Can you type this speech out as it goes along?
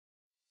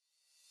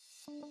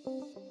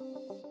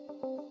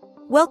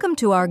Welcome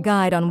to our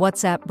guide on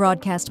WhatsApp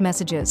broadcast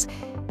messages.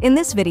 In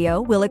this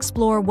video, we'll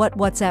explore what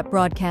WhatsApp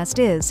broadcast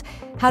is,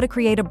 how to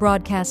create a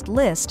broadcast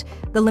list,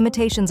 the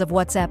limitations of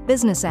WhatsApp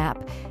Business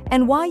app,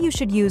 and why you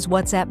should use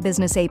WhatsApp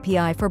Business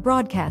API for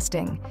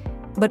broadcasting.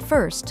 But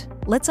first,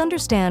 let's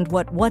understand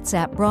what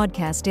WhatsApp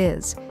broadcast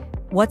is.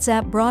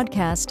 WhatsApp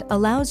broadcast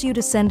allows you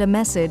to send a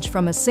message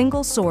from a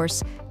single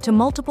source to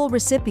multiple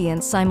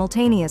recipients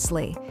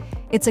simultaneously.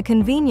 It's a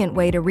convenient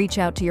way to reach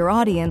out to your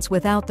audience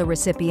without the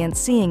recipients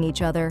seeing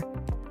each other.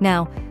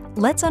 Now,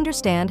 let's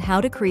understand how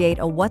to create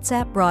a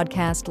WhatsApp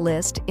broadcast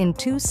list in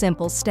 2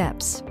 simple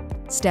steps.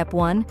 Step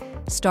 1.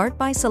 Start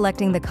by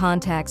selecting the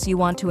contacts you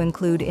want to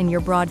include in your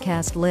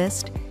broadcast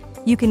list.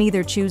 You can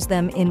either choose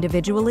them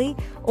individually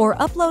or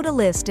upload a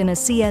list in a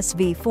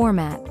CSV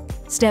format.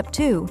 Step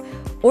 2.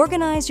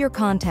 Organize your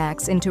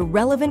contacts into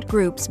relevant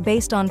groups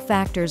based on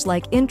factors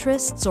like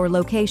interests or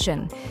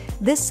location.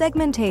 This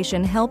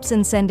segmentation helps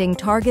in sending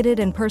targeted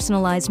and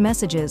personalized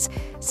messages.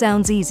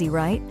 Sounds easy,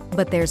 right?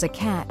 But there's a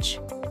catch.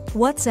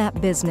 WhatsApp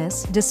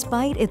Business,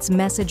 despite its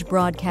message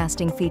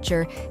broadcasting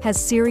feature, has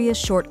serious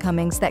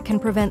shortcomings that can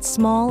prevent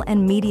small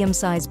and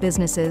medium-sized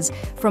businesses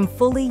from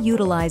fully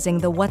utilizing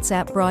the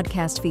WhatsApp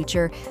broadcast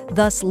feature,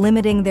 thus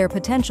limiting their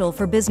potential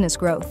for business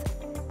growth.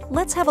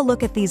 Let's have a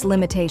look at these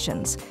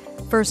limitations.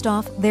 First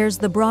off, there's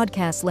the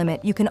broadcast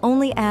limit. You can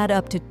only add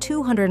up to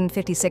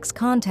 256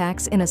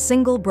 contacts in a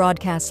single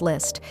broadcast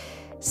list.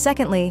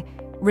 Secondly,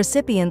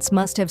 recipients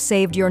must have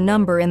saved your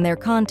number in their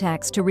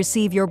contacts to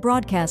receive your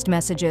broadcast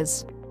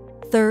messages.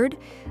 Third,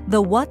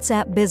 the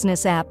WhatsApp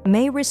Business app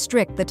may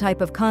restrict the type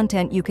of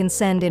content you can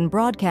send in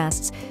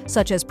broadcasts,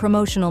 such as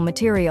promotional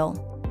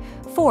material.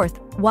 Fourth,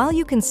 while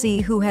you can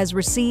see who has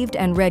received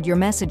and read your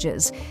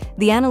messages,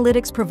 the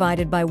analytics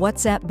provided by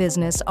WhatsApp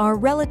Business are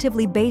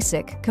relatively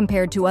basic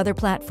compared to other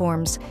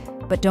platforms.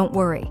 But don't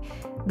worry,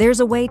 there's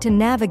a way to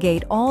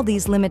navigate all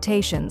these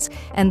limitations,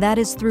 and that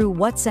is through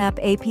WhatsApp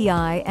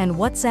API and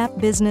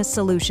WhatsApp Business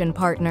Solution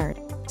Partner.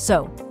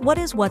 So, what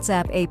is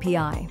WhatsApp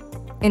API?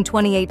 In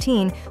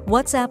 2018,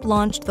 WhatsApp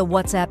launched the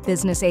WhatsApp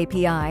Business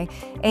API,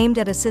 aimed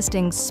at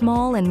assisting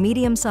small and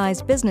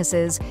medium-sized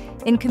businesses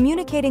in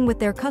communicating with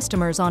their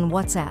customers on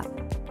WhatsApp.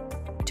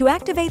 To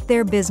activate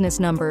their business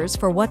numbers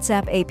for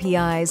WhatsApp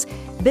APIs,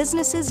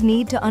 businesses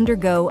need to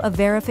undergo a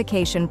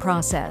verification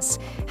process.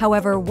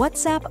 However,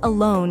 WhatsApp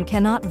alone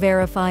cannot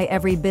verify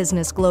every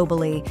business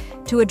globally.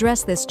 To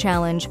address this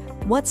challenge,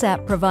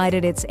 WhatsApp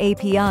provided its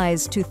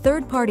APIs to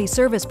third-party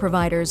service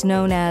providers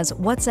known as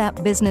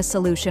WhatsApp Business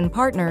Solution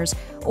Partners,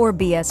 or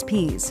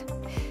BSPs.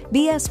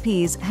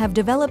 BSPs have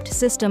developed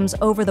systems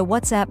over the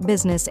WhatsApp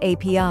Business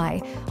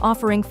API,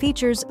 offering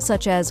features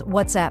such as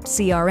WhatsApp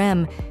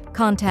CRM,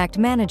 contact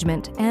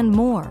management, and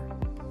more.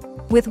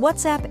 With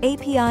WhatsApp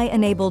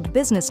API-enabled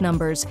business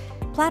numbers,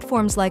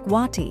 platforms like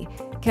Wati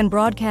can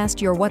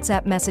broadcast your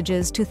WhatsApp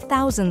messages to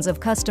thousands of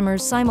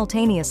customers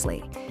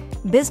simultaneously.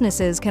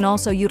 Businesses can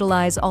also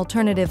utilize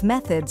alternative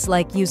methods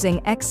like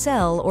using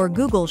Excel or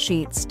Google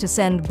Sheets to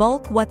send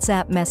bulk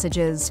WhatsApp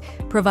messages,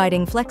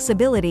 providing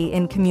flexibility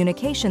in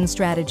communication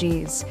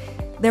strategies.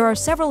 There are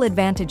several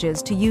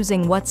advantages to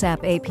using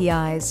WhatsApp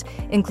APIs,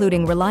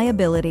 including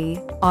reliability,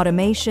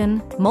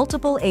 automation,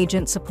 multiple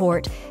agent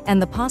support, and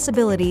the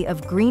possibility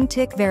of green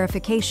tick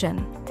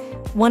verification.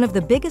 One of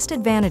the biggest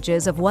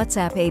advantages of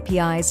WhatsApp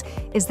APIs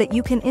is that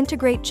you can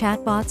integrate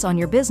chatbots on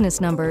your business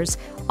numbers,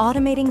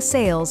 automating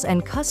sales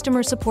and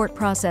customer support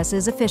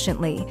processes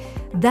efficiently.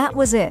 That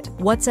was it.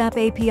 WhatsApp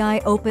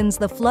API opens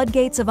the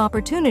floodgates of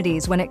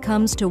opportunities when it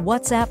comes to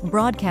WhatsApp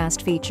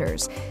broadcast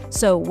features.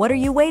 So what are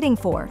you waiting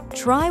for?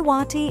 Try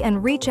Wati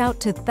and reach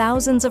out to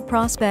thousands of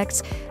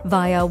prospects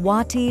via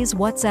Wati's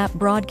WhatsApp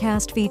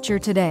broadcast feature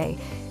today.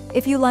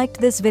 If you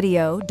liked this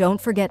video, don't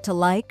forget to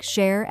like,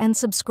 share, and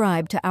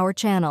subscribe to our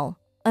channel.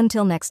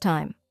 Until next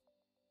time.